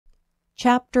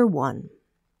Chapter 1.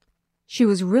 She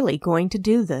was really going to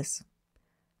do this.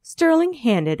 Sterling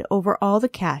handed over all the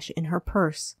cash in her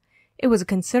purse. It was a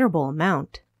considerable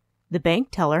amount. The bank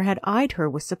teller had eyed her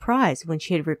with surprise when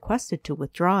she had requested to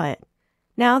withdraw it.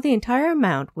 Now the entire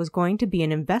amount was going to be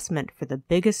an investment for the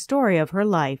biggest story of her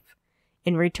life.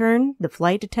 In return, the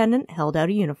flight attendant held out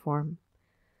a uniform.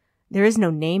 "There is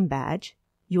no name badge.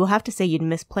 You will have to say you'd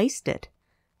misplaced it."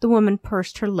 The woman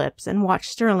pursed her lips and watched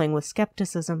Sterling with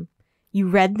skepticism. "You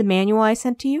read the manual I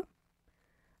sent to you?"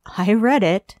 "I read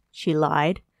it," she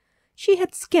lied. She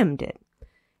had skimmed it.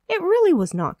 It really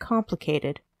was not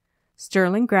complicated.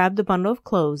 Sterling grabbed the bundle of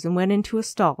clothes and went into a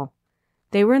stall.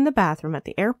 They were in the bathroom at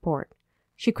the airport.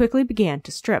 She quickly began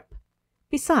to strip.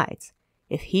 Besides,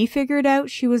 if he figured out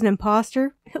she was an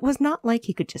imposter, it was not like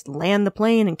he could just land the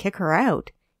plane and kick her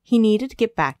out. He needed to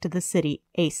get back to the city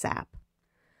ASAP.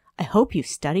 "I hope you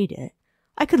studied it.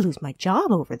 I could lose my job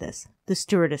over this," the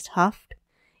stewardess huffed.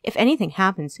 "If anything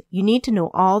happens, you need to know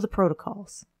all the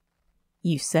protocols."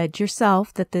 "You said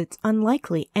yourself that it's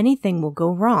unlikely anything will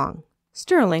go wrong."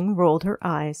 Sterling rolled her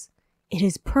eyes. "It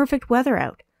is perfect weather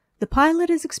out. The pilot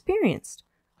is experienced.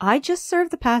 I just served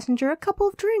the passenger a couple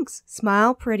of drinks,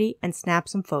 smile pretty, and snap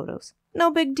some photos. No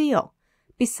big deal.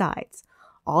 Besides,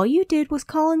 all you did was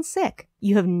call in sick.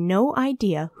 You have no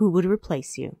idea who would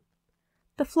replace you."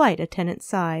 The flight attendant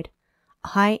sighed.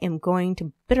 "I am going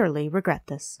to bitterly regret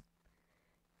this."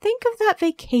 "Think of that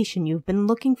vacation you've been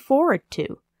looking forward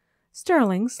to."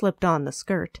 Sterling slipped on the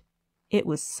skirt. It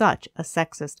was such a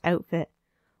sexist outfit.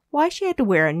 Why she had to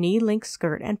wear a knee-length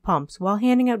skirt and pumps while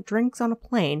handing out drinks on a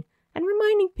plane and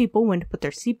reminding people when to put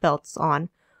their seatbelts on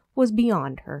was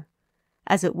beyond her.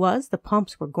 As it was, the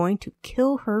pumps were going to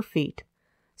kill her feet.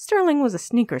 Sterling was a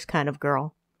sneakers kind of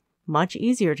girl, much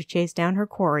easier to chase down her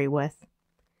quarry with.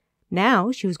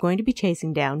 Now she was going to be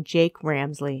chasing down Jake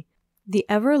Ramesly, the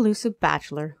ever-elusive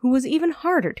bachelor who was even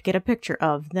harder to get a picture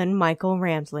of than Michael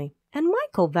Ramesly, and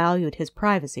Michael valued his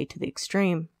privacy to the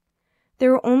extreme.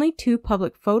 There were only 2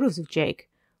 public photos of Jake,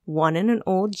 one in an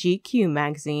old GQ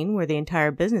magazine where the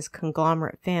entire business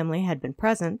conglomerate family had been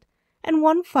present, and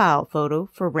one file photo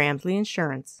for Ramesly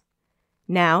Insurance.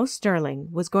 Now Sterling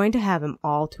was going to have him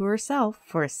all to herself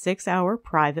for a 6-hour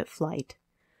private flight.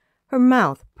 Her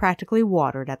mouth practically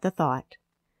watered at the thought.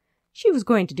 She was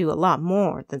going to do a lot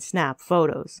more than snap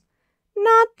photos.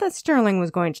 Not that Sterling was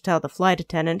going to tell the flight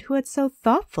attendant who had so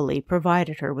thoughtfully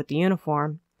provided her with the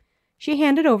uniform. She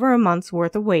handed over a month's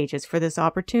worth of wages for this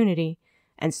opportunity,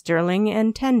 and Sterling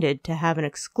intended to have an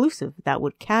exclusive that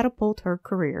would catapult her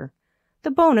career.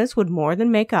 The bonus would more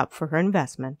than make up for her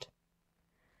investment.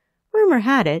 Rumor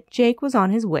had it Jake was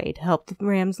on his way to help the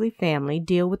Ramesly family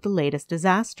deal with the latest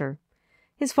disaster.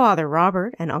 His father,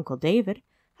 Robert, and Uncle David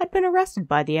had been arrested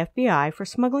by the FBI for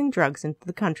smuggling drugs into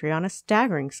the country on a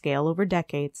staggering scale over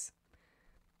decades.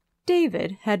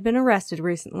 David had been arrested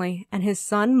recently, and his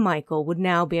son Michael would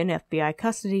now be in FBI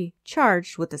custody,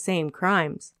 charged with the same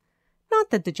crimes.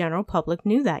 Not that the general public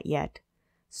knew that yet.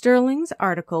 Sterling's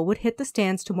article would hit the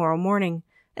stands tomorrow morning,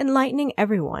 enlightening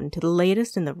everyone to the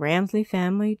latest in the Ramesly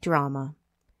family drama.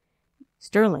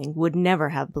 Sterling would never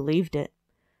have believed it.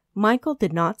 Michael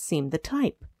did not seem the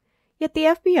type. Yet the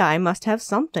FBI must have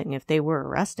something if they were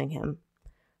arresting him.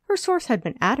 Her source had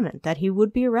been adamant that he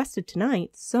would be arrested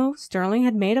tonight, so Sterling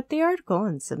had made up the article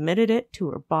and submitted it to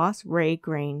her boss, Ray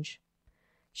Grange.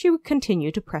 She would continue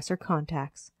to press her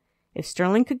contacts. If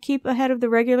Sterling could keep ahead of the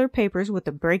regular papers with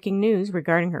the breaking news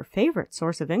regarding her favorite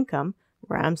source of income,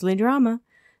 Ramesly drama,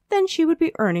 then she would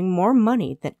be earning more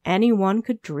money than anyone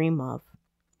could dream of.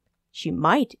 She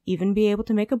might even be able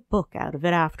to make a book out of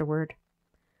it afterward.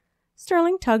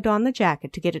 Sterling tugged on the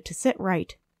jacket to get it to sit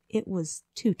right. It was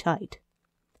too tight.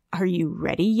 "Are you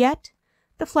ready yet?"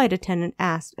 the flight attendant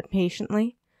asked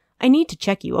impatiently. "I need to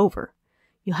check you over.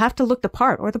 You'll have to look the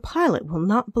part or the pilot will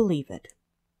not believe it."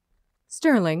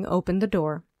 Sterling opened the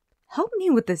door. "Help me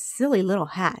with this silly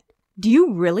little hat. Do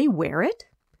you really wear it?"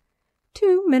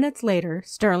 2 minutes later,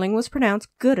 Sterling was pronounced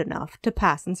good enough to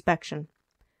pass inspection.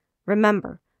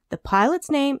 "Remember, the pilot's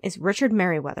name is Richard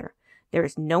Merriweather. There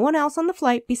is no one else on the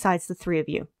flight besides the 3 of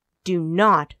you. Do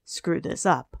not screw this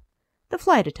up." The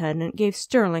flight attendant gave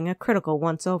Sterling a critical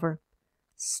once-over.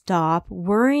 "Stop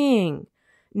worrying.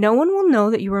 No one will know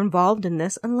that you were involved in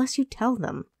this unless you tell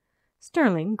them."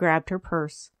 Sterling grabbed her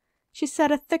purse. She set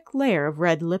a thick layer of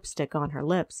red lipstick on her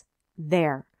lips.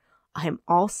 "There. I am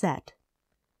all set."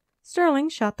 Sterling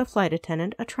shot the flight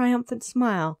attendant a triumphant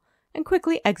smile and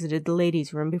quickly exited the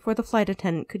ladies' room before the flight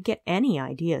attendant could get any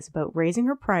ideas about raising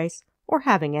her price or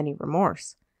having any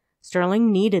remorse.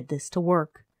 Sterling needed this to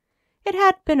work. It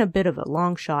had been a bit of a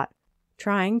long shot.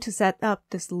 trying to set up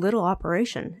this little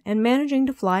operation and managing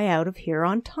to fly out of here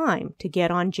on time to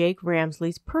get on Jake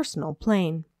Ramesly's personal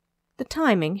plane. The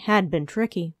timing had been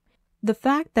tricky. The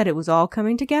fact that it was all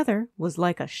coming together was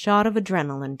like a shot of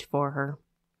adrenaline for her.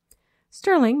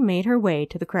 Sterling made her way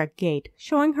to the correct gate,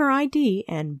 showing her ID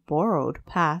and borrowed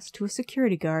pass to a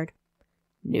security guard.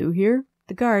 New here?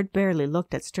 The guard barely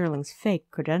looked at Sterling's fake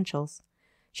credentials.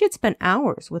 She had spent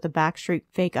hours with a backstreet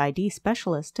fake ID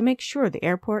specialist to make sure the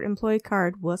airport employee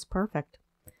card was perfect.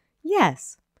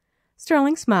 Yes.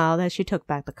 Sterling smiled as she took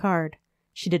back the card.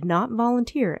 She did not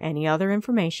volunteer any other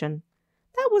information.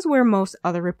 That was where most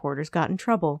other reporters got in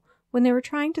trouble when they were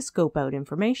trying to scope out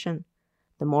information.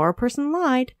 The more a person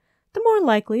lied, the more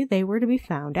likely they were to be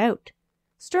found out.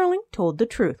 Sterling told the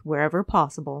truth wherever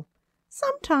possible.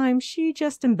 Sometimes she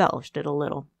just embellished it a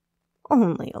little.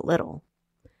 Only a little.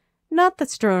 Not that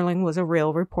Sterling was a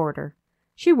real reporter.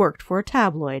 She worked for a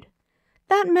tabloid.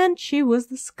 That meant she was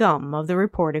the scum of the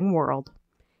reporting world,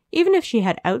 even if she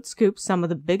had outscooped some of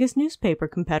the biggest newspaper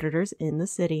competitors in the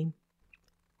city.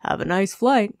 Have a nice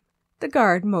flight. The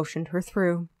guard motioned her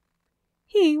through.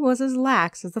 He was as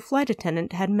lax as the flight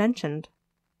attendant had mentioned.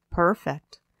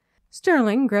 Perfect.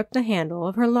 Sterling gripped the handle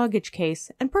of her luggage case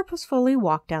and purposefully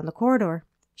walked down the corridor.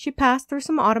 She passed through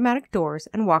some automatic doors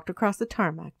and walked across the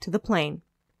tarmac to the plane.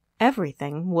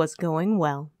 Everything was going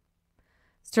well.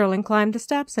 Sterling climbed the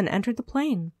steps and entered the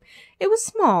plane. It was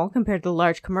small compared to the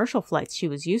large commercial flights she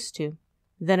was used to.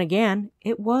 Then again,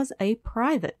 it was a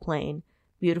private plane,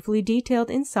 beautifully detailed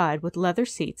inside with leather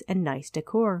seats and nice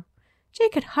decor.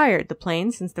 Jake had hired the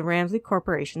plane since the Ramesly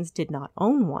corporations did not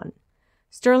own one.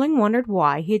 Sterling wondered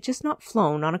why he had just not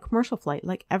flown on a commercial flight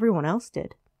like everyone else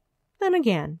did. Then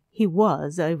again, he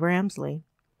was a Ramesly.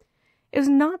 It was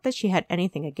not that she had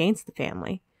anything against the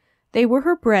family. They were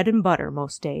her bread and butter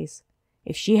most days.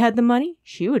 If she had the money,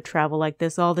 she would travel like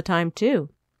this all the time, too.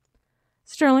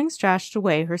 Sterling stashed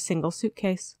away her single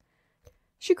suitcase.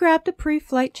 She grabbed a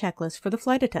pre-flight checklist for the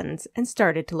flight attendants and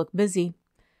started to look busy.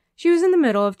 She was in the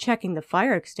middle of checking the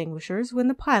fire extinguishers when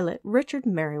the pilot, Richard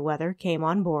Merriweather, came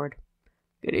on board.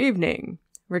 "Good evening."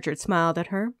 Richard smiled at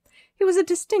her. He was a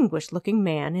distinguished-looking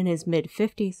man in his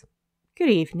mid-50s. "Good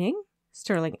evening."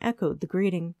 Sterling echoed the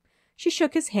greeting. She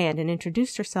shook his hand and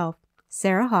introduced herself.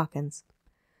 Sarah Hawkins.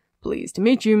 "Pleased to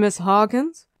meet you, Miss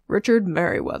Hawkins. Richard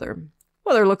Merriweather.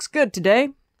 Weather looks good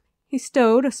today." He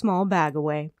stowed a small bag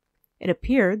away. It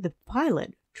appeared the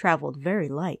pilot traveled very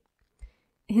light.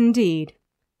 Indeed.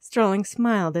 Sterling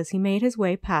smiled as he made his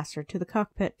way past her to the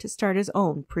cockpit to start his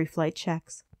own pre-flight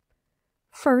checks.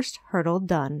 First hurdle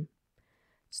done.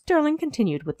 Sterling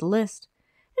continued with the list.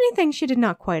 Anything she did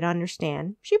not quite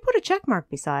understand, she put a check mark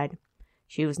beside.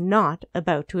 She was not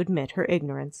about to admit her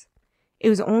ignorance. It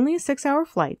was only a 6-hour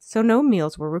flight, so no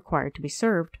meals were required to be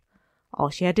served. All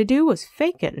she had to do was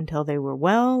fake it until they were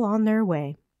well on their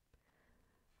way.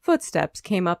 Footsteps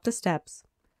came up the steps.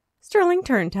 Sterling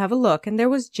turned to have a look, and there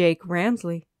was Jake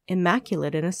Ramesly,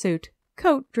 immaculate in a suit,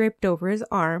 coat draped over his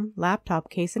arm, laptop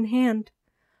case in hand.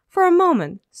 For a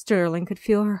moment, Sterling could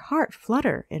feel her heart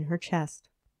flutter in her chest.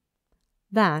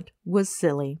 That was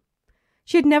silly.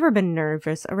 She had never been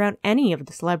nervous around any of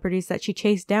the celebrities that she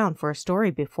chased down for a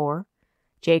story before.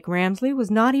 Jake Ramesly was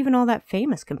not even all that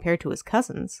famous compared to his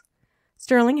cousins.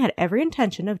 Sterling had every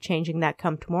intention of changing that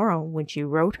come tomorrow when she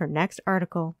wrote her next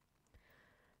article.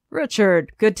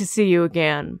 "Richard, good to see you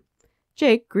again."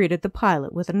 Jake greeted the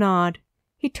pilot with a nod.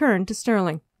 He turned to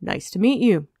Sterling. "Nice to meet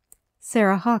you."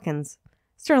 Sarah Hawkins.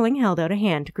 Sterling held out a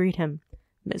hand to greet him.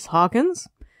 "Miss Hawkins?"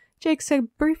 Jake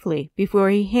said briefly before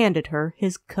he handed her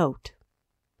his coat.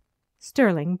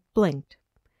 Sterling blinked.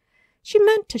 She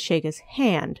meant to shake his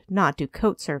hand, not do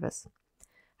coat service.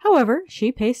 However,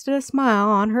 she pasted a smile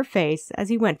on her face as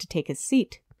he went to take his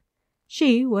seat.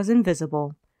 She was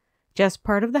invisible, just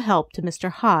part of the help to Mr.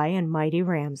 High and Mighty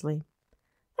Ramesly.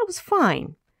 That was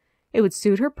fine. It would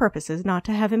suit her purposes not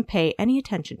to have him pay any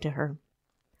attention to her.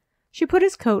 She put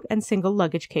his coat and single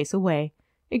luggage case away,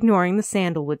 ignoring the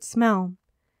sandalwood smell.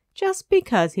 Just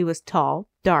because he was tall,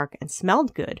 dark, and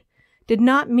smelled good did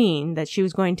not mean that she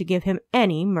was going to give him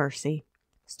any mercy.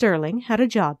 Sterling had a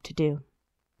job to do.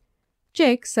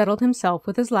 Jake settled himself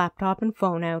with his laptop and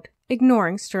phone out,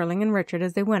 ignoring Sterling and Richard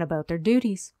as they went about their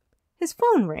duties. His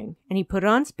phone rang, and he put it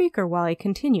on speaker while he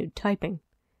continued typing.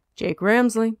 "Jake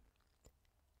Ramesly."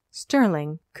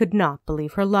 Sterling could not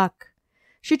believe her luck.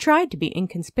 She tried to be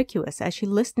inconspicuous as she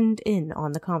listened in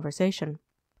on the conversation.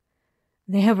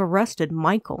 "They have arrested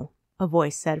Michael," a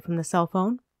voice said from the cell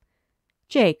phone.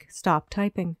 Jake stopped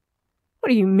typing. "What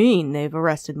do you mean they've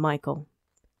arrested Michael?"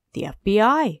 "The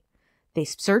FBI. They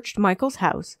searched Michael's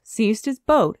house, seized his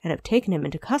boat, and have taken him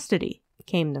into custody.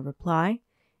 came the reply.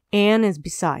 Anne is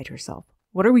beside herself.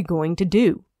 What are we going to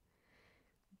do?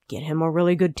 Get him a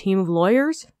really good team of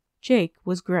lawyers? Jake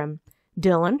was grim.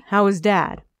 Dylan, how is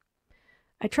Dad?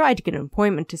 I tried to get an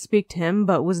appointment to speak to him,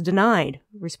 but was denied,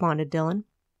 responded Dylan.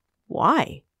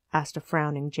 Why? Asked a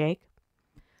frowning Jake.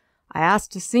 I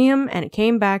asked to see him, and it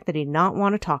came back that he did not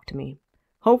want to talk to me.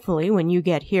 Hopefully, when you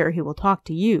get here, he will talk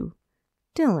to you.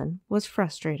 Dylan was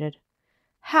frustrated.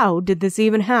 How did this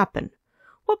even happen?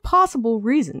 What possible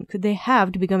reason could they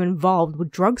have to become involved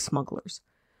with drug smugglers?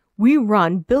 We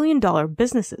run billion-dollar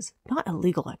businesses, not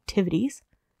illegal activities.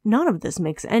 None of this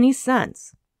makes any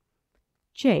sense.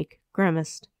 Jake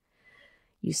grimaced.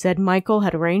 You said Michael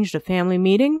had arranged a family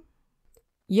meeting?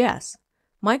 Yes.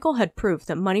 Michael had proof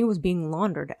that money was being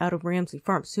laundered out of Ramesly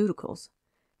Pharmaceuticals.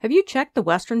 Have you checked the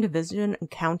Western Division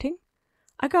accounting?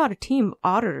 I got a team of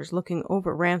auditors looking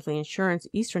over Ramesly Insurance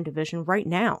Eastern Division right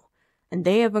now, and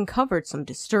they have uncovered some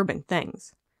disturbing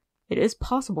things. It is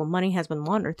possible money has been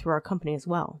laundered through our company as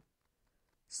well.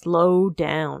 Slow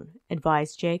down,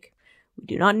 advised Jake. We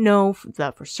do not know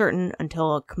that for certain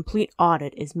until a complete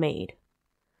audit is made.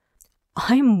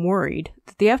 I am worried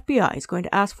that the FBI is going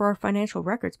to ask for our financial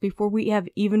records before we have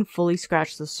even fully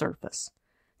scratched the surface.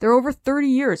 There are over 30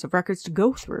 years of records to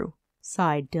go through,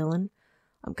 sighed Dylan.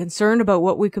 I'm concerned about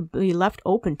what we could be left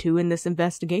open to in this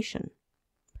investigation.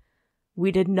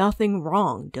 We did nothing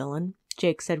wrong, Dylan,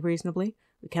 Jake said reasonably.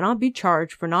 We cannot be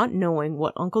charged for not knowing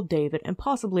what Uncle David and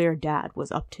possibly our dad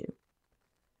was up to.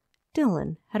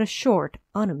 Dylan had a short,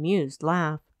 unamused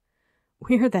laugh.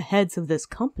 We're the heads of this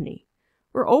company.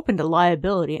 We're open to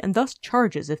liability and thus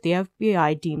charges if the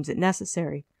FBI deems it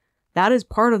necessary. That is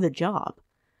part of the job.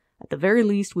 At the very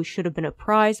least, we should have been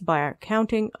apprised by our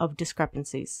accounting of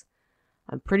discrepancies.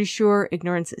 I'm pretty sure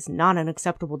ignorance is not an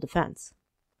acceptable defense.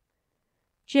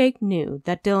 Jake knew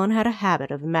that Dylan had a habit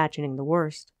of imagining the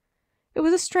worst. It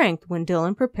was a strength when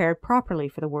Dylan prepared properly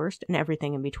for the worst and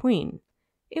everything in between.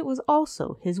 It was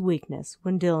also his weakness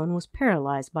when Dylan was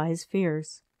paralyzed by his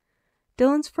fears.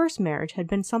 Dylan's first marriage had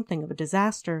been something of a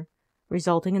disaster,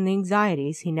 resulting in the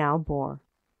anxieties he now bore.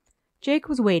 Jake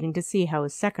was waiting to see how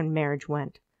his second marriage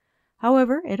went.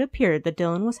 However, it appeared that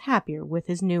Dylan was happier with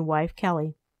his new wife,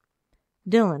 Kelly.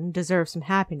 Dylan deserved some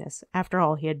happiness after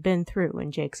all he had been through,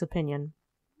 in Jake's opinion.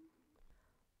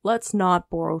 Let's not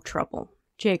borrow trouble,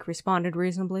 Jake responded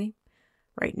reasonably.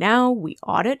 Right now, we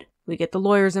audit, we get the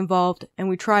lawyers involved, and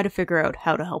we try to figure out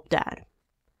how to help Dad.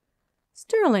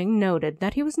 Sterling noted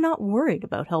that he was not worried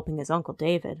about helping his Uncle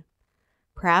David.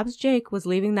 Perhaps Jake was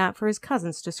leaving that for his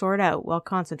cousins to sort out while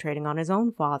concentrating on his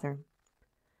own father.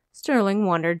 Sterling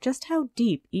wondered just how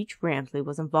deep each Ramesly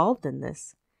was involved in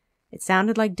this. It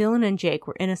sounded like Dylan and Jake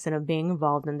were innocent of being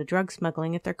involved in the drug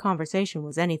smuggling if their conversation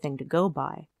was anything to go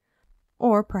by.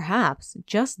 Or perhaps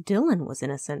just Dylan was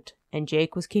innocent, and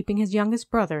Jake was keeping his youngest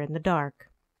brother in the dark.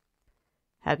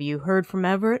 Have you heard from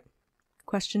Everett?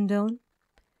 Questioned Dylan.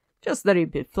 Just that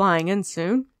he'd be flying in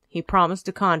soon. He promised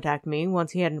to contact me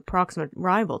once he had an approximate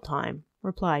arrival time,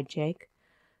 replied Jake.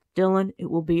 Dylan,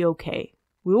 it will be okay.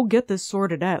 We will get this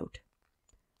sorted out.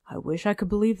 I wish I could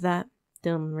believe that,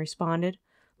 Dylan responded.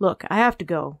 Look, I have to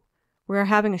go. We are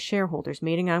having a shareholders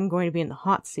meeting. I'm going to be in the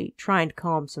hot seat, trying to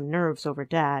calm some nerves over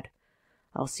Dad.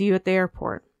 I'll see you at the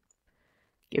airport.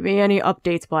 Give me any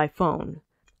updates by phone.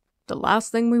 The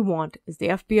last thing we want is the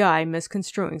FBI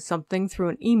misconstruing something through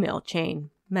an email chain,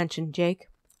 mentioned Jake.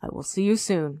 I will see you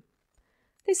soon.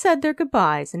 They said their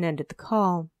goodbyes and ended the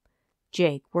call.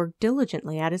 Jake worked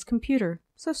diligently at his computer,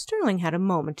 so Sterling had a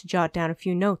moment to jot down a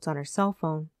few notes on her cell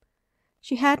phone.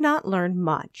 She had not learned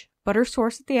much, but her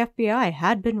source at the FBI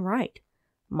had been right.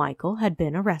 Michael had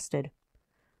been arrested.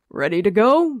 Ready to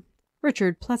go?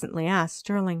 Richard pleasantly asked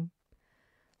Sterling.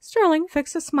 Sterling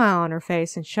fixed a smile on her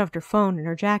face and shoved her phone in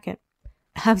her jacket.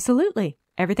 Absolutely.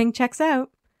 Everything checks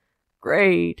out.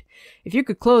 Great. If you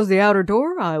could close the outer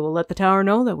door, I will let the tower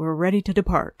know that we're ready to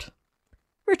depart.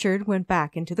 Richard went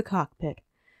back into the cockpit,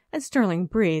 and Sterling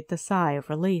breathed a sigh of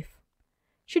relief.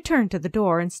 She turned to the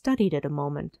door and studied it a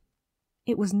moment.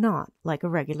 It was not like a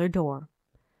regular door.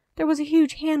 There was a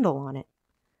huge handle on it.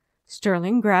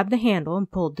 Sterling grabbed the handle and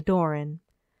pulled the door in.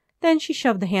 Then she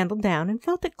shoved the handle down and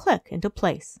felt it click into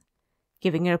place.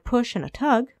 Giving it a push and a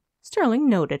tug, Sterling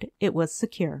noted it was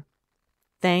secure.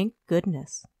 Thank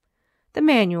goodness. The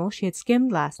manual she had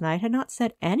skimmed last night had not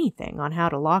said anything on how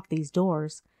to lock these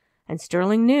doors, and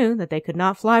Sterling knew that they could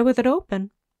not fly with it open.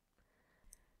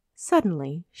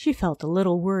 Suddenly, she felt a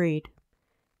little worried.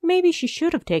 Maybe she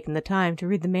should have taken the time to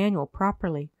read the manual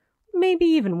properly, maybe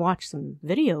even watch some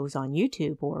videos on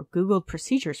YouTube or Googled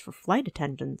procedures for flight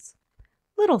attendants.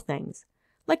 Little things,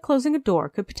 like closing a door,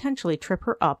 could potentially trip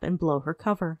her up and blow her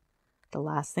cover. The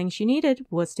last thing she needed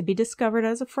was to be discovered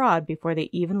as a fraud before they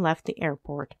even left the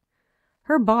airport.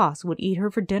 Her boss would eat her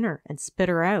for dinner and spit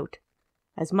her out.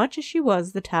 As much as she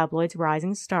was the tabloid's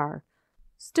rising star,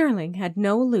 Sterling had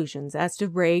no illusions as to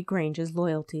Ray Grange's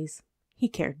loyalties. He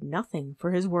cared nothing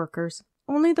for his workers,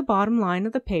 only the bottom line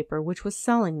of the paper which was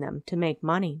selling them to make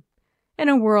money. In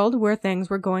a world where things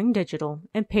were going digital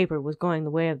and paper was going the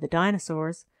way of the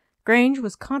dinosaurs, Grange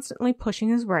was constantly pushing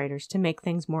his writers to make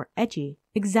things more edgy,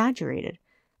 exaggerated,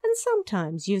 and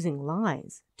sometimes using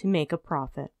lies to make a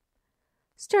profit.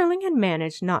 Sterling had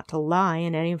managed not to lie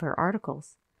in any of her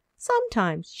articles.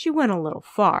 Sometimes she went a little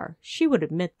far, she would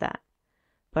admit that.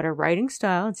 But her writing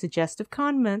style and suggestive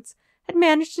comments had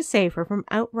managed to save her from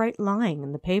outright lying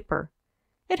in the paper.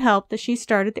 It helped that she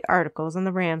started the articles on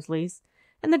the Ramesleys,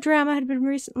 and the drama had been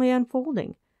recently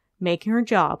unfolding, making her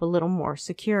job a little more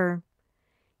secure.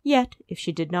 Yet, if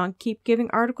she did not keep giving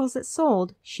articles that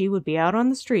sold, she would be out on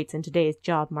the streets in today's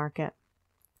job market.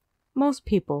 Most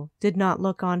people did not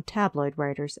look on tabloid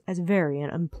writers as very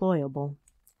unemployable.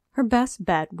 Her best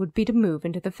bet would be to move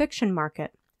into the fiction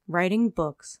market, writing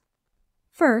books.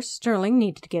 First, Sterling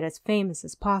needed to get as famous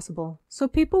as possible, so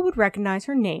people would recognize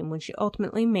her name when she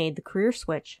ultimately made the career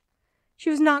switch. She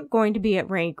was not going to be at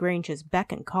Ray Grange's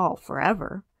beck and call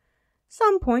forever.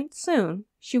 Some point soon,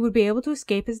 she would be able to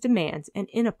escape his demands and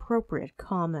inappropriate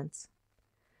comments.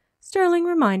 Sterling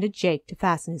reminded Jake to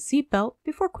fasten his seatbelt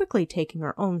before quickly taking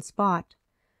her own spot.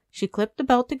 She clipped the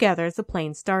belt together as the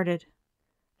plane started.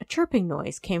 A chirping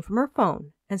noise came from her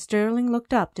phone, and Sterling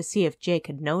looked up to see if Jake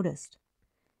had noticed.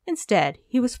 Instead,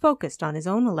 he was focused on his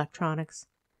own electronics.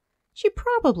 She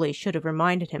probably should have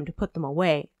reminded him to put them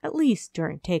away, at least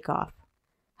during takeoff.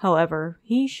 However,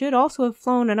 he should also have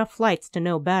flown enough flights to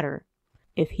know better.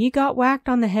 If he got whacked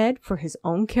on the head for his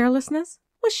own carelessness,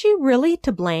 was she really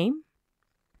to blame?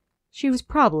 She was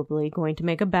probably going to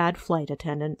make a bad flight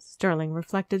attendant, Sterling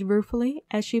reflected ruefully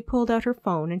as she pulled out her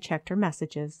phone and checked her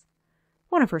messages.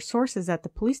 One of her sources at the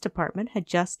police department had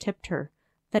just tipped her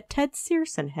that Ted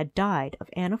Searson had died of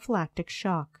anaphylactic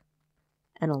shock,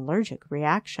 an allergic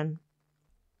reaction.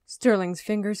 Sterling's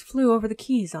fingers flew over the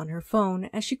keys on her phone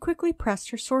as she quickly pressed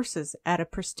her sources at a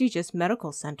prestigious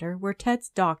medical center where Ted's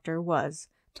doctor was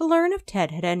to learn if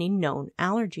Ted had any known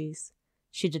allergies.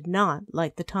 She did not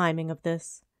like the timing of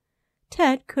this.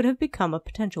 Ted could have become a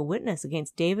potential witness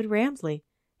against David Ramesly,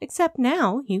 except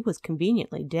now he was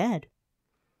conveniently dead.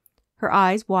 Her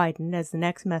eyes widened as the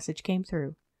next message came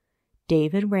through.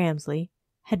 David Ramesly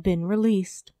had been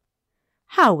released.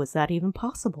 How was that even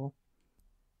possible?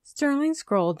 Sterling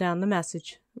scrolled down the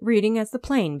message, reading as the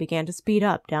plane began to speed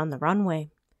up down the runway.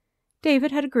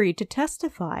 David had agreed to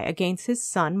testify against his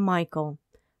son Michael,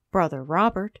 brother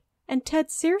Robert, and Ted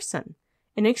Searson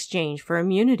in exchange for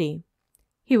immunity.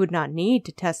 He would not need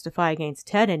to testify against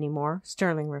Ted anymore,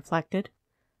 Sterling reflected.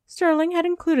 Sterling had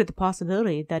included the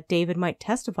possibility that David might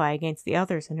testify against the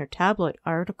others in her tabloid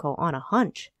article on a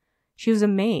hunch. She was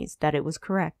amazed that it was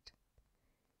correct.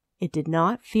 It did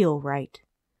not feel right.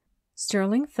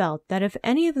 Sterling felt that if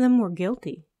any of them were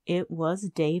guilty, it was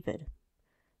David.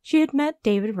 She had met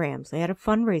David Ramesly at a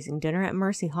fundraising dinner at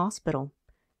Mercy Hospital.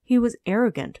 He was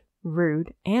arrogant,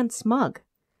 rude, and smug.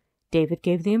 David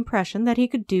gave the impression that he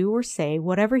could do or say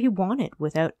whatever he wanted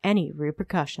without any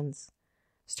repercussions.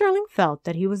 Sterling felt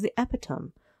that he was the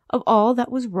epitome of all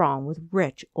that was wrong with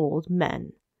rich old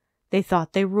men. They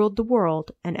thought they ruled the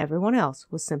world, and everyone else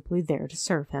was simply there to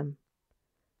serve him.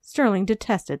 Sterling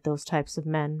detested those types of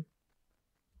men.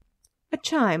 A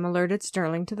chime alerted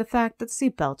Sterling to the fact that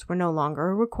seatbelts were no longer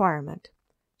a requirement.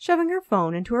 Shoving her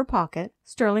phone into her pocket,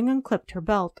 Sterling unclipped her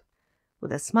belt.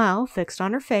 With a smile fixed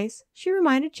on her face, she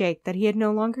reminded Jake that he had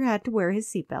no longer had to wear his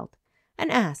seatbelt,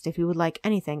 and asked if he would like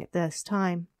anything at this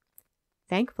time.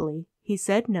 Thankfully, he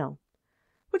said no,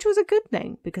 which was a good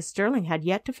thing because Sterling had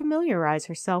yet to familiarize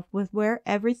herself with where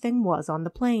everything was on the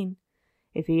plane.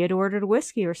 If he had ordered a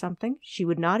whiskey or something, she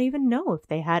would not even know if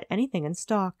they had anything in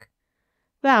stock.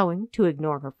 Vowing to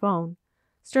ignore her phone,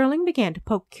 Sterling began to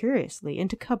poke curiously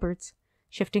into cupboards,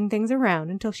 shifting things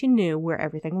around until she knew where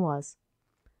everything was.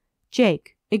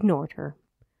 Jake ignored her.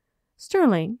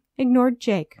 Sterling ignored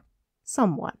Jake,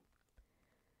 somewhat.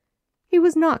 He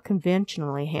was not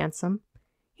conventionally handsome.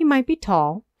 He might be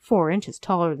tall, 4 inches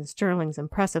taller than Sterling's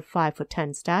impressive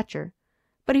 5'10" stature,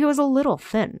 but he was a little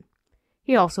thin.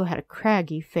 He also had a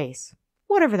craggy face.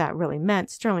 Whatever that really meant,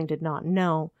 Sterling did not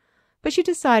know, but she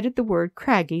decided the word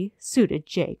craggy suited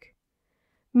Jake.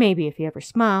 Maybe if he ever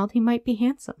smiled, he might be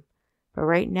handsome, but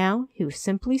right now he was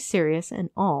simply serious and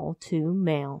all too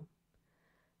male.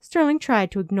 Sterling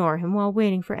tried to ignore him while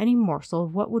waiting for any morsel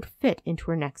of what would fit into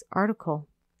her next article.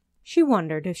 She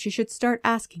wondered if she should start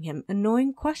asking him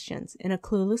annoying questions in a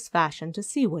clueless fashion to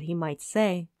see what he might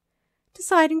say.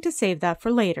 Deciding to save that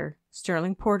for later,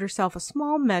 Sterling poured herself a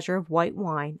small measure of white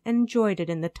wine and enjoyed it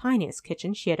in the tiniest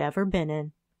kitchen she had ever been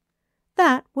in.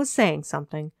 That was saying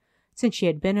something, since she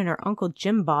had been in her Uncle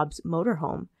Jim Bob's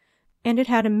motorhome, and it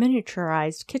had a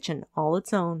miniaturized kitchen all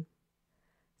its own.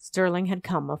 Sterling had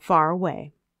come a far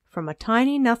way, from a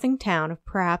tiny nothing town of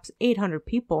perhaps 800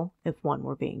 people, if one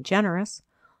were being generous,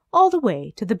 all the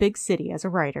way to the big city as a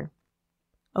writer.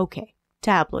 Okay,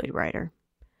 tabloid writer.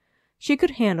 She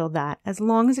could handle that as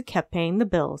long as it kept paying the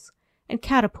bills and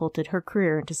catapulted her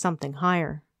career into something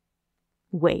higher.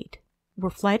 Wait, were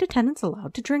flight attendants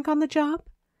allowed to drink on the job?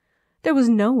 There was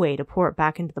no way to pour it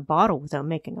back into the bottle without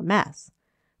making a mess.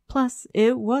 Plus,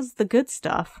 it was the good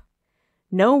stuff.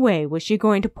 No way was she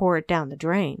going to pour it down the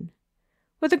drain.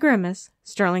 With a grimace,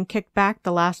 Sterling kicked back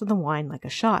the last of the wine like a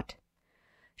shot.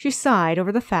 She sighed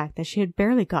over the fact that she had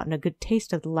barely gotten a good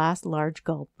taste of the last large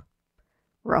gulp.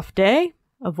 "Rough day?"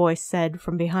 a voice said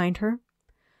from behind her.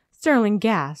 Sterling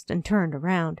gasped and turned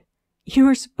around. "You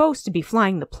were supposed to be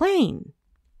flying the plane."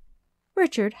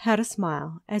 Richard had a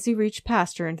smile as he reached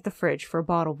past her into the fridge for a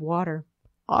bottle of water.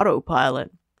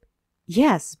 "Autopilot."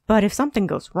 "Yes, but if something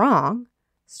goes wrong..."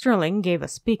 Sterling gave a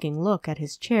speaking look at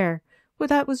his chair, where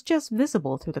that was just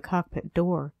visible through the cockpit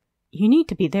door. "You need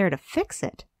to be there to fix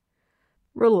it."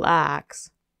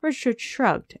 "Relax." Richard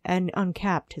shrugged and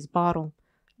uncapped his bottle.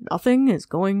 "Nothing is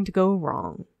going to go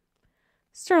wrong."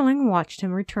 Sterling watched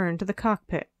him return to the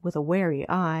cockpit with a wary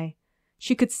eye.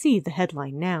 She could see the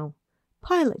headline now.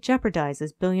 "Pilot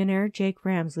jeopardizes billionaire Jake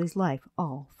Ramesly's life,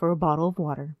 all for a bottle of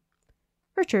water."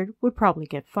 Richard would probably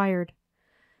get fired.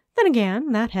 Then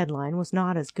again, that headline was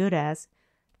not as good as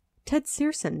 "Ted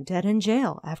Searson dead in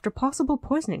jail after possible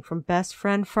poisoning from best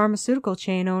friend pharmaceutical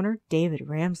chain owner David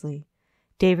Ramesly.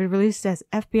 David released as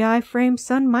FBI frames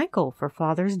son Michael for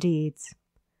father's deeds."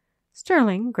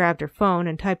 Sterling grabbed her phone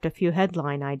and typed a few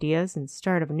headline ideas and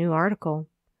start of a new article.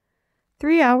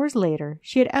 3 hours later,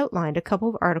 she had outlined a couple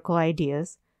of article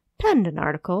ideas, penned an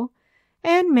article,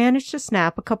 and managed to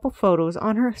snap a couple photos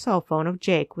on her cell phone of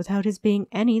Jake without his being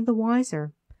any the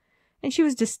wiser. And she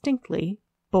was distinctly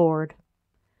bored.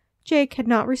 Jake had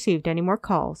not received any more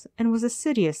calls and was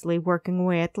assiduously working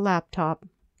away at the laptop.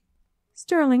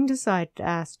 Sterling decided to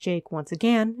ask Jake once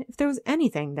again if there was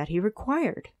anything that he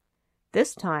required.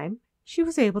 This time, she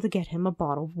was able to get him a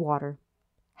bottle of water.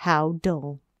 How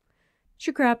dull.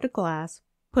 She grabbed a glass,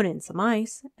 put in some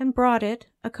ice, and brought it,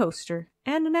 a coaster,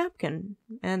 and a napkin,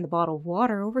 and the bottle of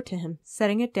water over to him,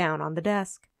 setting it down on the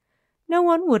desk. No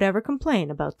one would ever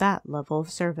complain about that level of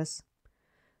service.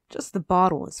 "Just the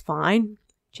bottle is fine,"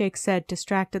 Jake said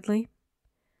distractedly.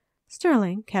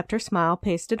 Sterling kept her smile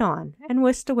pasted on and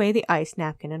whisked away the ice,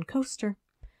 napkin, and coaster.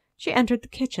 She entered the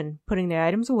kitchen, putting the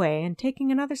items away and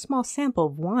taking another small sample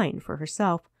of wine for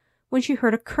herself, when she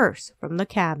heard a curse from the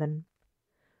cabin.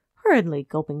 Hurriedly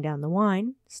gulping down the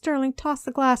wine, Sterling tossed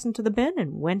the glass into the bin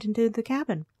and went into the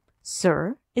cabin.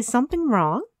 "Sir, is something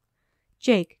wrong?"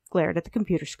 Jake glared at the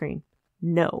computer screen.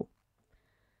 "No."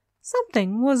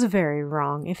 Something was very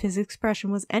wrong if his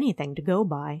expression was anything to go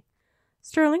by.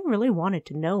 Sterling really wanted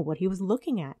to know what he was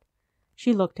looking at.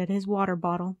 She looked at his water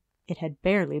bottle. It had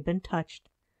barely been touched.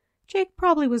 Jake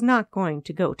probably was not going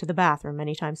to go to the bathroom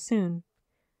anytime soon.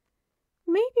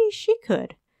 Maybe she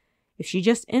could, if she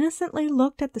just innocently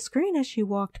looked at the screen as she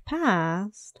walked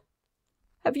past.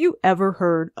 "Have you ever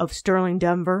heard of Sterling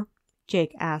Denver?"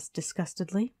 Jake asked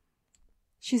disgustedly.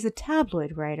 "She's a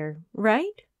tabloid writer,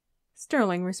 right?"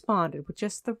 Sterling responded with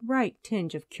just the right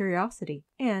tinge of curiosity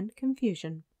and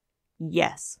confusion.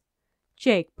 "Yes."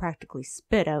 Jake practically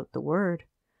spit out the word.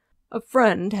 "A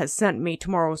friend has sent me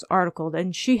tomorrow's article,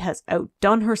 and she has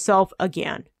outdone herself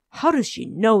again. How does she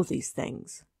know these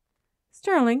things?"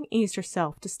 Sterling eased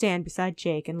herself to stand beside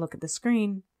Jake and look at the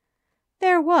screen.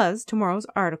 There was tomorrow's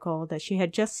article that she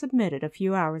had just submitted a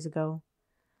few hours ago.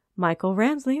 Michael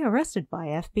Ramesly arrested by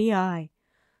FBI.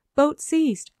 Boat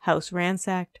seized, house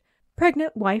ransacked.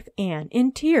 Pregnant wife Anne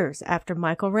in tears after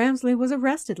Michael Ramesly was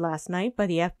arrested last night by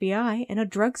the FBI in a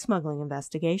drug smuggling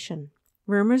investigation.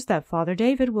 Rumors that Father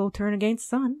David will turn against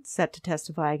son, set to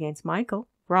testify against Michael,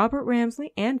 Robert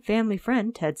Ramesly, and family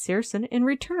friend Ted Searson in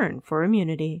return for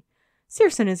immunity.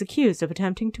 Searson is accused of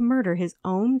attempting to murder his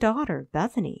own daughter,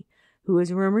 Bethany, who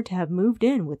is rumored to have moved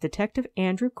in with Detective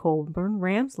Andrew Colburn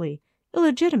Ramesly,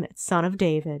 illegitimate son of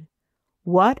David.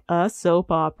 What a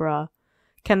soap opera!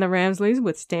 Can the Ramesleys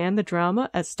withstand the drama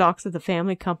as stocks of the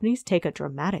family companies take a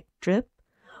dramatic dip?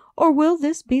 Or will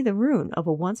this be the ruin of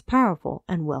a once powerful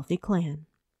and wealthy clan?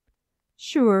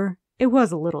 Sure, it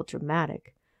was a little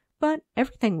dramatic, but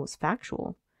everything was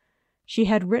factual. She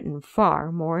had written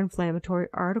far more inflammatory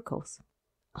articles.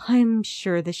 I'm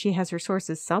sure that she has her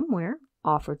sources somewhere,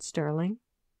 offered Sterling.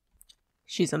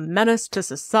 She's a menace to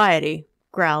society,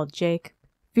 growled Jake,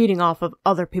 feeding off of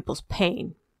other people's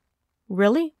pain.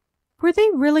 Really? Were they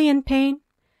really in pain?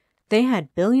 They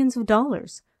had billions of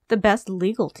dollars, the best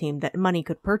legal team that money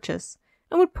could purchase,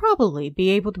 and would probably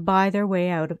be able to buy their way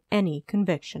out of any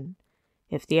conviction.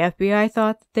 If the FBI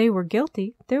thought that they were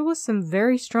guilty, there was some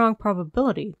very strong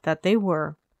probability that they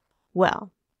were.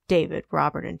 Well, David,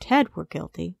 Robert, and Ted were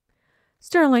guilty.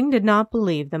 Sterling did not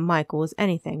believe that Michael was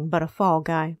anything but a fall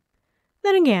guy.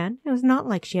 Then again, it was not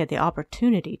like she had the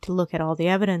opportunity to look at all the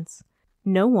evidence.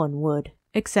 No one would,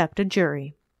 except a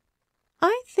jury.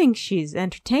 I think she's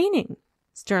entertaining,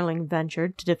 Sterling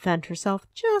ventured to defend herself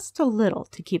just a little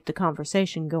to keep the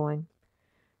conversation going.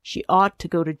 She ought to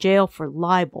go to jail for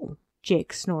libel,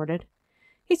 Jake snorted.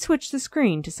 He switched the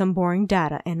screen to some boring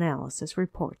data analysis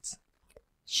reports.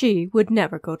 She would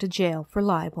never go to jail for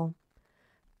libel.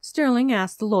 Sterling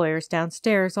asked the lawyers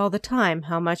downstairs all the time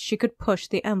how much she could push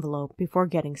the envelope before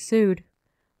getting sued.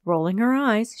 Rolling her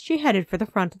eyes, she headed for the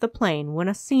front of the plane when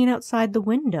a scene outside the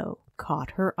window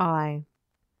caught her eye.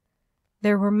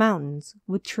 There were mountains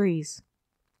with trees.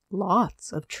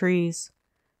 Lots of trees.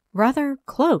 Rather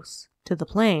close to the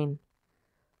plane.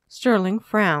 Sterling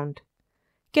frowned.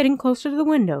 Getting closer to the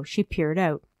window, she peered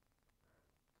out.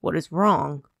 "What is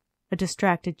wrong?" a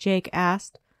distracted Jake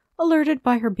asked, alerted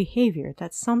by her behavior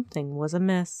that something was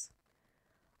amiss.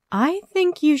 "I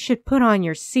think you should put on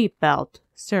your seatbelt,"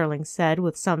 Sterling said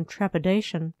with some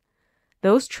trepidation.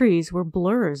 Those trees were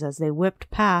blurs as they whipped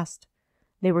past.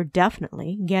 They were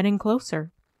definitely getting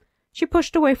closer. She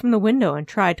pushed away from the window and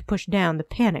tried to push down the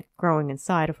panic growing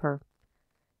inside of her.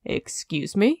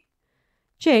 "Excuse me?"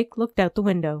 Jake looked out the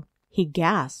window. He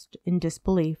gasped in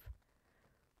disbelief.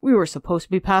 "We were supposed to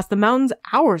be past the mountains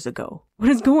hours ago. What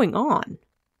is going on?"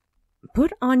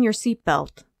 "Put on your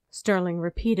seatbelt," Sterling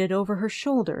repeated over her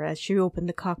shoulder as she opened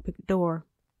the cockpit door.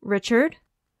 "Richard?"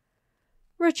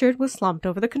 Richard was slumped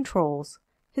over the controls,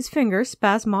 his fingers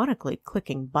spasmodically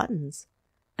clicking buttons.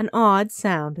 An odd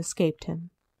sound escaped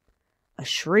him. A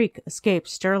shriek escaped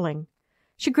Sterling.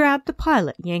 She grabbed the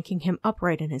pilot, yanking him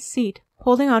upright in his seat,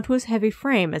 holding onto his heavy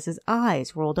frame as his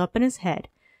eyes rolled up in his head,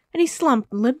 and he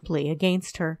slumped limply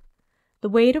against her. The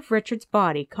weight of Richard's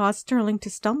body caused Sterling to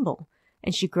stumble,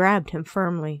 and she grabbed him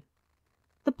firmly.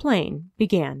 The plane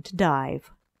began to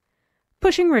dive.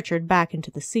 Pushing Richard back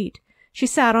into the seat, she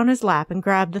sat on his lap and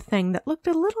grabbed the thing that looked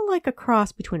a little like a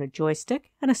cross between a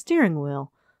joystick and a steering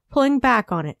wheel, pulling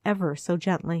back on it ever so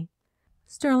gently.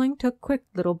 Sterling took quick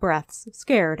little breaths,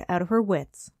 scared out of her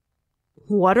wits.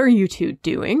 "What are you two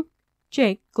doing?"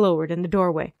 Jake glowered in the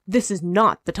doorway. "This is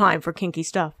not the time for kinky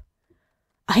stuff."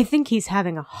 "I think he's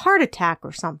having a heart attack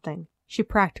or something," she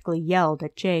practically yelled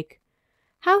at Jake.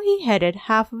 How he headed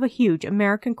half of a huge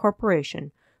American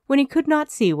corporation when he could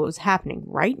not see what was happening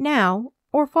right now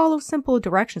or follow simple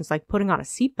directions like putting on a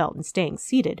seatbelt and staying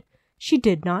seated, she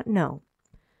did not know.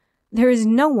 "There is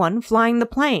no one flying the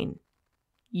plane."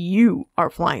 "You are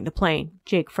flying the plane,"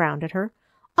 Jake frowned at her.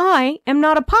 "I am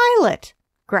not a pilot,"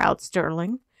 growled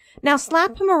Sterling. "Now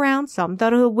slap him around some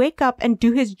that he'll wake up and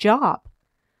do his job."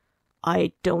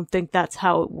 "I don't think that's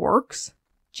how it works."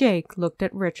 Jake looked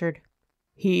at Richard.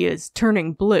 "He is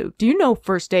turning blue. Do you know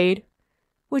first aid?"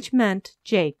 Which meant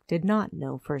Jake did not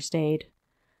know first aid.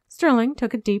 Sterling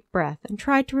took a deep breath and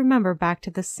tried to remember back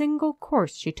to the single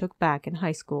course she took back in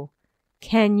high school.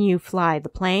 "Can you fly the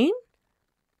plane?"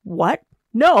 "What?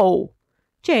 No!"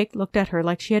 Jake looked at her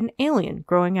like she had an alien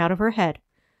growing out of her head.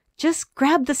 "Just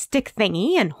grab the stick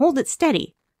thingy and hold it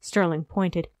steady," Sterling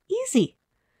pointed. "Easy."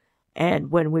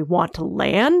 "And when we want to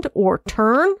land or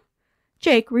turn?"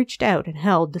 Jake reached out and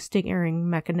held the steering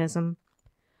mechanism.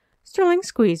 Sterling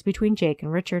squeezed between Jake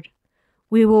and Richard.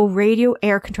 "We will radio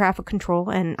air traffic control,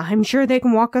 and I'm sure they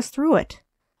can walk us through it."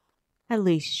 At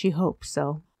least she hoped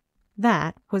so.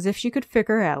 That was if she could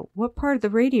figure out what part of the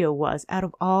radio was out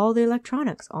of all the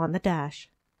electronics on the dash.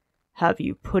 "Have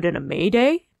you put in a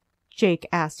mayday?" Jake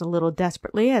asked a little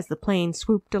desperately as the plane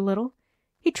swooped a little.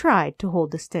 He tried to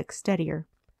hold the stick steadier.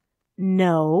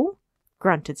 "No,"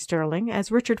 grunted Sterling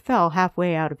as Richard fell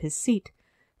halfway out of his seat,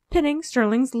 pinning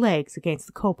Sterling's legs against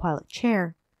the co-pilot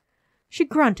chair. She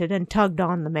grunted and tugged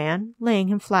on the man, laying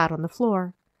him flat on the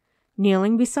floor.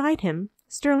 Kneeling beside him,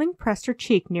 Sterling pressed her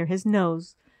cheek near his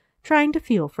nose, trying to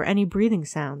feel for any breathing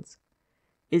sounds.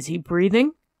 "Is he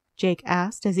breathing?" Jake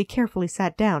asked as he carefully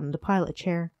sat down in the pilot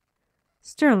chair.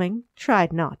 Sterling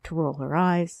tried not to roll her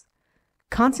eyes.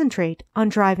 "Concentrate on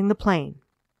driving the plane."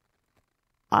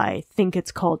 "I think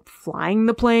it's called flying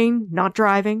the plane, not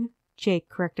driving," Jake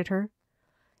corrected her.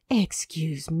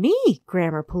 Excuse me,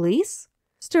 grammar police.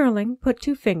 Sterling put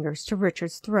 2 fingers to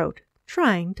Richard's throat,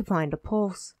 trying to find a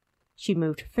pulse. She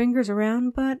moved her fingers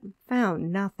around, but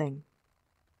found nothing.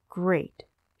 Great.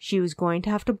 She was going to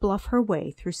have to bluff her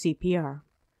way through CPR.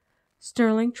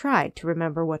 Sterling tried to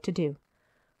remember what to do.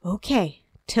 Okay,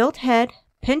 tilt head,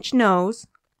 pinch nose.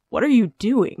 What are you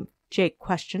doing? Jake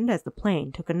questioned as the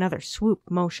plane took another swoop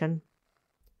motion.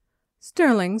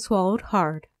 Sterling swallowed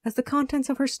hard, as the contents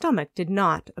of her stomach did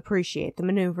not appreciate the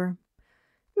maneuver.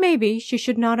 Maybe she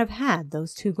should not have had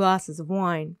those 2 glasses of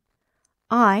wine.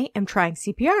 I am trying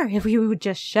CPR if you would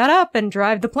just shut up and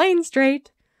drive the plane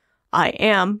straight. I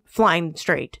am flying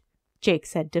straight, Jake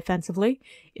said defensively.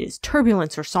 It is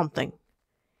turbulence or something.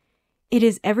 It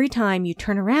is every time you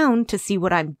turn around to see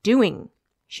what I'm doing,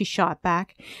 she shot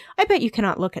back. I bet you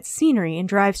cannot look at scenery and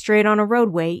drive straight on a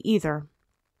roadway either.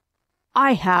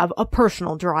 I have a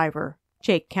personal driver,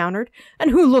 Jake countered,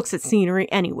 and who looks at scenery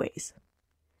anyways?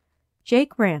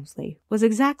 Jake Ramesly was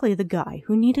exactly the guy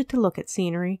who needed to look at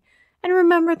scenery and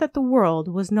remember that the world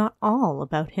was not all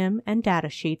about him and data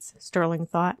sheets, Sterling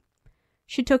thought.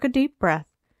 She took a deep breath,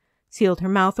 sealed her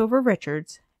mouth over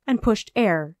Richard's, and pushed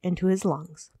air into his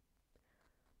lungs.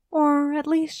 Or at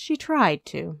least she tried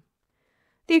to.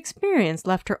 The experience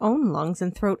left her own lungs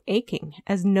and throat aching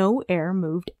as no air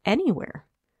moved anywhere.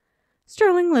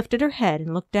 Sterling lifted her head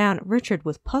and looked down at Richard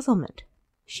with puzzlement.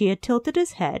 She had tilted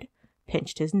his head,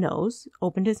 pinched his nose,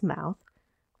 opened his mouth.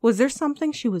 Was there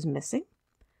something she was missing?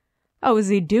 How was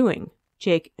he doing?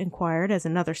 Jake inquired as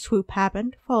another swoop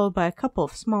happened, followed by a couple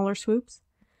of smaller swoops.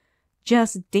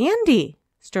 Just dandy,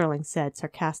 Sterling said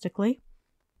sarcastically.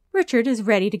 Richard is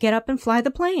ready to get up and fly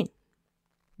the plane.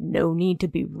 No need to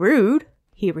be rude,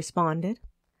 he responded.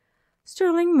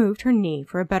 Sterling moved her knee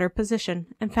for a better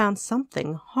position and found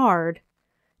something hard.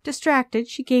 Distracted,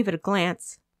 she gave it a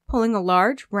glance, pulling a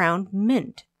large round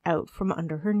mint out from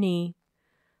under her knee.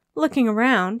 Looking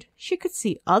around, she could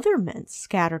see other mints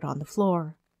scattered on the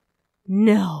floor.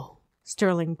 No,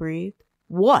 Sterling breathed.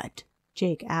 What?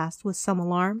 Jake asked with some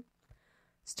alarm.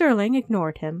 Sterling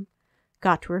ignored him,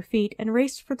 got to her feet, and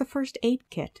raced for the first aid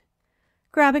kit.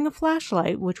 Grabbing a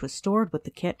flashlight, which was stored with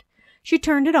the kit, she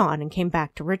turned it on and came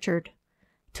back to Richard.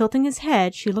 Tilting his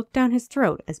head, she looked down his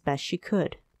throat as best she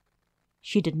could.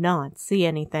 She did not see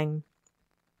anything.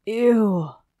 Ew.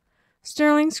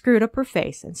 Sterling screwed up her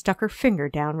face and stuck her finger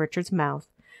down Richard's mouth,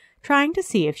 trying to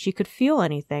see if she could feel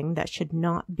anything that should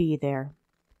not be there.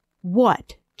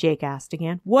 What? Jake asked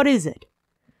again. What is it?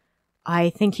 I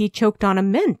think he choked on a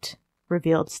mint,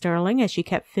 revealed Sterling as she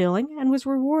kept feeling and was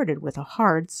rewarded with a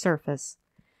hard surface.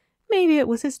 Maybe it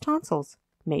was his tonsils.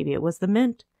 Maybe it was the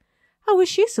mint. How was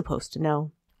she supposed to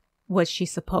know? Was she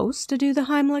supposed to do the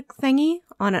Heimlich thingy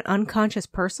on an unconscious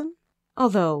person?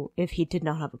 Although, if he did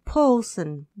not have a pulse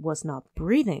and was not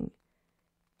breathing,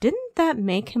 didn't that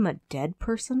make him a dead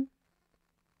person?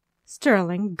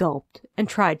 Sterling gulped and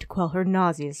tried to quell her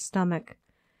nauseous stomach.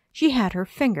 She had her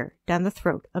finger down the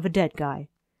throat of a dead guy.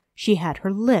 She had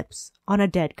her lips on a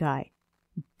dead guy.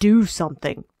 Do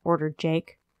something, ordered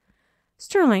Jake.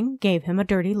 Sterling gave him a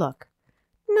dirty look.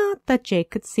 Not that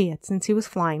Jake could see it since he was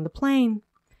flying the plane.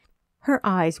 Her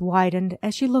eyes widened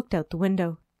as she looked out the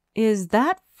window. Is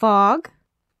that fog?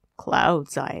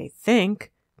 Clouds, I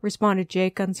think, responded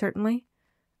Jake uncertainly.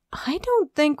 I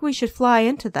don't think we should fly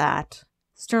into that.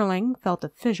 Sterling felt a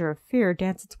fissure of fear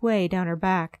dance its way down her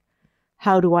back.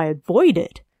 How do I avoid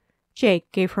it?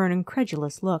 Jake gave her an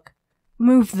incredulous look.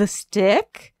 Move the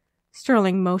stick?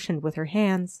 Sterling motioned with her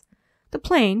hands. The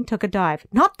plane took a dive.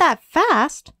 Not that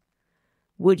fast!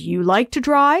 Would you like to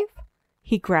drive?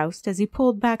 He groused as he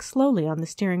pulled back slowly on the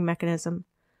steering mechanism.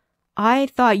 I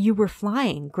thought you were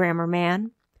flying, grammar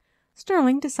man.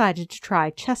 Sterling decided to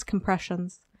try chest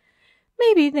compressions.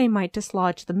 Maybe they might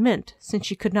dislodge the mint, since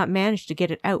she could not manage to get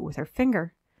it out with her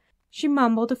finger. She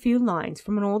mumbled a few lines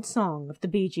from an old song of the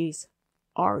Bee Gees.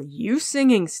 Are you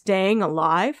singing Staying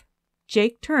Alive?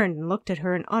 Jake turned and looked at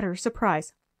her in utter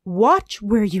surprise. Watch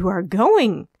where you are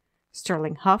going,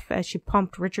 Sterling huffed as she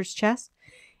pumped Richard's chest.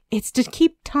 It's to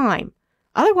keep time.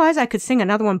 Otherwise I could sing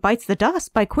Another One Bites the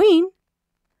Dust by Queen.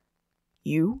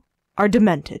 You are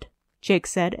demented, Jake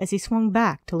said as he swung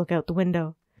back to look out the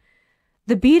window.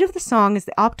 The beat of the song is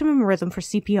the optimum rhythm for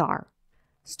CPR.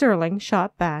 Sterling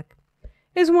shot back.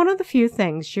 It was one of the few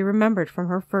things she remembered from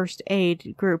her first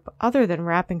aid group other than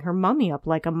wrapping her mummy up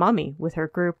like a mummy with her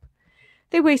group.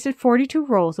 They wasted 42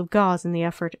 rolls of gauze in the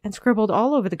effort and scribbled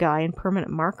all over the guy in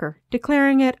permanent marker,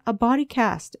 declaring it a body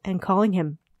cast and calling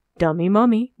him Dummy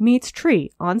Mummy Meets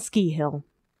Tree on Ski Hill.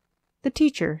 The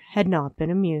teacher had not been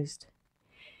amused.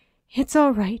 It's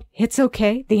all right. It's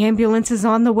okay. The ambulance is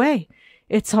on the way.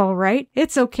 "It's all right.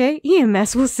 It's okay.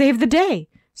 EMS will save the day,"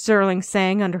 Sterling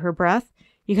sang under her breath.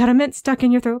 "You got a mint stuck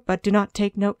in your throat, but do not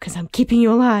take note, 'cause I'm keeping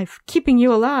you alive. Keeping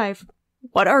you alive."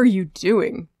 "What are you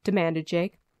doing?" demanded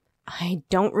Jake. "I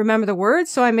don't remember the words,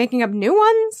 so I'm making up new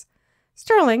ones."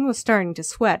 Sterling was starting to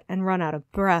sweat and run out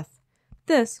of breath.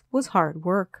 This was hard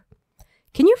work.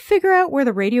 "Can you figure out where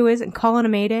the radio is and call in a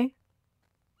mayday?"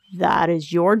 "That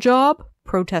is your job?"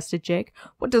 protested Jake.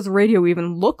 "What does radio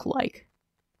even look like?"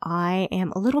 "I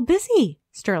am a little busy,"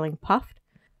 Sterling puffed.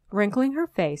 Wrinkling her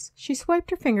face, she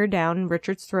swiped her finger down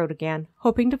Richard's throat again,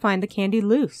 hoping to find the candy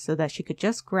loose so that she could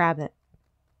just grab it.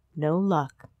 No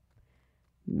luck.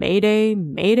 "Mayday,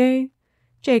 mayday,"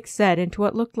 Jake said into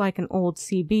what looked like an old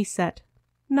CB set.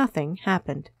 Nothing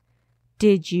happened.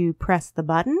 "Did you press the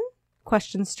button?"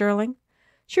 questioned Sterling.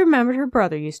 She remembered her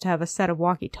brother used to have a set of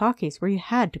walkie-talkies where you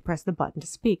had to press the button to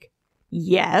speak.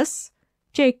 "Yes."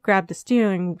 Jake grabbed the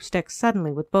steering stick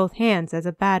suddenly with both hands as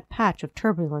a bad patch of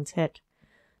turbulence hit.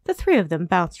 The three of them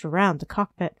bounced around the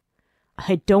cockpit.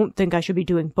 "I don't think I should be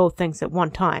doing both things at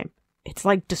one time. It's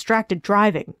like distracted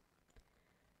driving."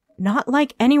 "Not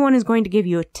like anyone is going to give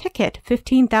you a ticket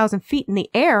 15,000 feet in the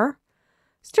air."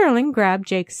 Sterling grabbed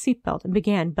Jake's seatbelt and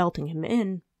began belting him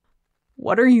in.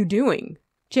 "What are you doing?"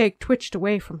 Jake twitched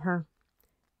away from her.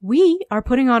 "We are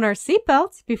putting on our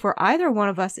seatbelts before either one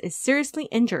of us is seriously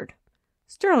injured."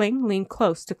 Sterling leaned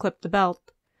close to clip the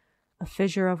belt. A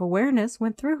fissure of awareness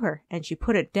went through her, and she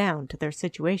put it down to their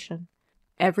situation.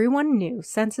 Everyone knew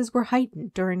senses were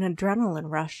heightened during an adrenaline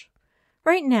rush.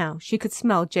 Right now, she could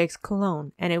smell Jake's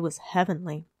cologne, and it was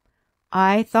heavenly.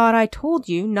 "I thought I told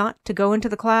you not to go into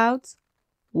the clouds."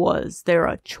 "Was there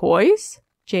a choice?"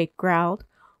 Jake growled.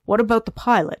 "What about the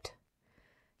pilot?"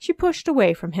 She pushed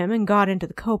away from him and got into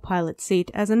the co-pilot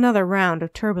seat as another round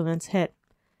of turbulence hit.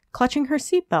 Clutching her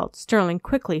seatbelt, Sterling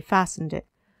quickly fastened it.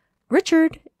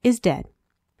 "Richard is dead."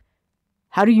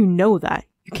 "How do you know that?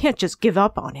 You can't just give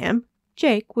up on him."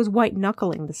 Jake was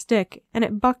white-knuckling the stick, and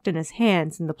it bucked in his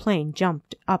hands and the plane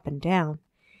jumped up and down.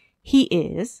 "He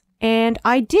is, and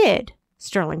I did,"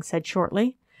 Sterling said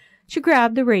shortly. She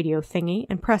grabbed the radio thingy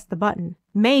and pressed the button.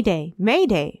 "Mayday!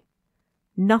 Mayday!"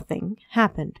 Nothing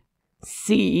happened.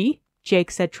 "See?"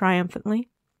 Jake said triumphantly.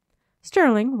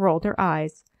 Sterling rolled her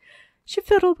eyes. She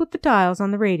fiddled with the dials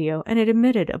on the radio, and it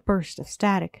emitted a burst of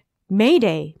static.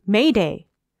 "Mayday! Mayday!"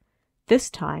 This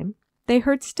time, they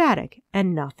heard static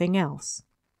and nothing else.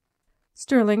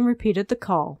 Sterling repeated the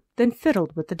call, then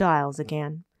fiddled with the dials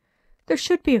again. There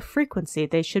should be a frequency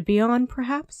they should be on,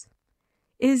 perhaps.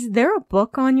 "Is there a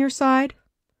book on your side?"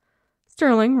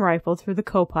 Sterling rifled through the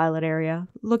co-pilot area,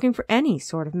 looking for any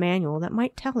sort of manual that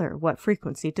might tell her what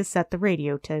frequency to set the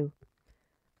radio to.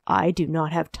 "I do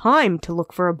not have time to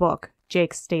look for a book,"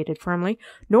 Jake stated firmly,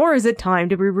 "nor is it time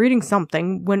to be reading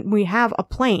something when we have a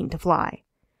plane to fly."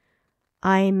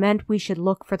 "I meant we should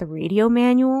look for the radio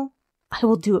manual. I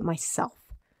will do it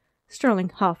myself." Sterling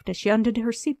huffed as she undid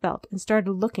her seatbelt and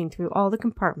started looking through all the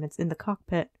compartments in the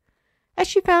cockpit. As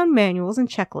she found manuals and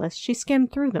checklists, she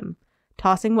skimmed through them,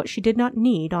 tossing what she did not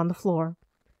need on the floor.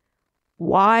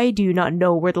 "Why do you not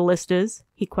know where the list is?"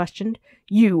 he questioned.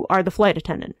 "You are the flight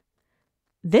attendant."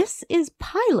 "This is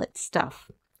pilot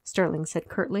stuff," Sterling said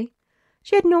curtly.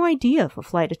 She had no idea if a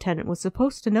flight attendant was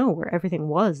supposed to know where everything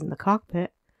was in the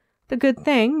cockpit. The good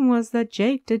thing was that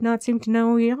Jake did not seem to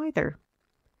know either.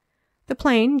 The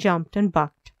plane jumped and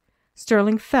bucked.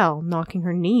 Sterling fell, knocking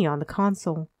her knee on the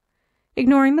console.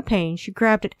 Ignoring the pain, she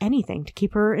grabbed at anything to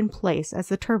keep her in place as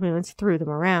the turbulence threw them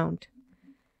around.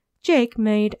 Jake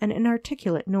made an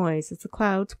inarticulate noise as the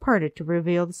clouds parted to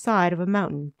reveal the side of a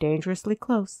mountain dangerously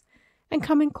close and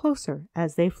coming closer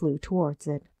as they flew towards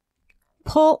it.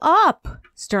 "Pull up!"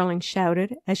 Sterling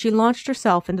shouted as she launched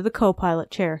herself into the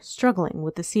co-pilot chair, struggling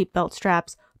with the seatbelt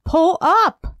straps. "Pull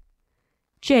up!"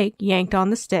 Jake yanked on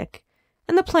the stick,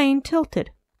 and the plane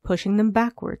tilted, pushing them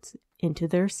backwards into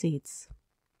their seats.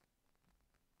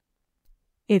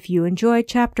 If you enjoyed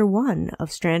Chapter 1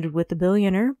 of Stranded with the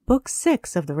Billionaire, Book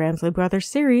 6 of the Ramesly Brothers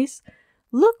series,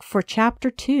 look for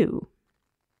Chapter 2.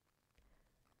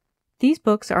 These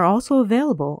books are also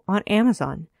available on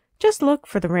Amazon. Just look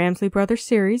for the Ramesly Brothers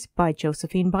series by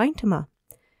Josephine Bintema.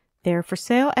 They're for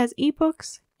sale as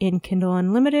ebooks, in Kindle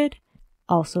Unlimited,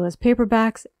 also as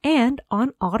paperbacks, and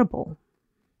on Audible.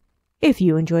 If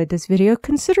you enjoyed this video,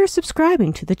 consider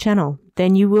subscribing to the channel.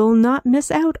 Then you will not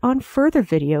miss out on further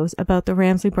videos about the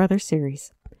Ramesly Brothers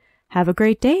series. Have a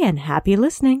great day and happy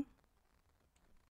listening!